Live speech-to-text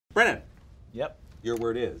Brennan, Yep. your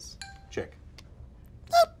word is chick.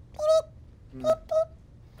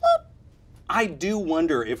 I do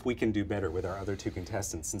wonder if we can do better with our other two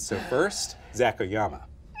contestants. And so first, Zach Oyama.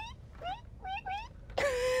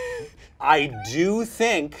 I do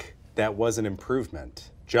think that was an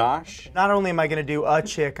improvement. Josh? Not only am I going to do a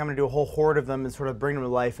chick, I'm going to do a whole horde of them and sort of bring them to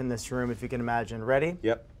life in this room, if you can imagine. Ready?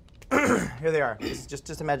 Yep. Here they are.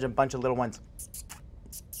 Just imagine a bunch of little ones.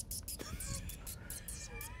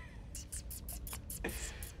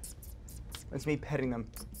 That's me petting them.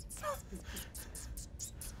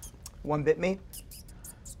 One bit me.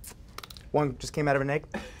 One just came out of an egg.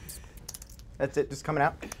 That's it, just coming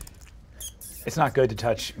out. It's not good to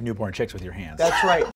touch newborn chicks with your hands. That's right.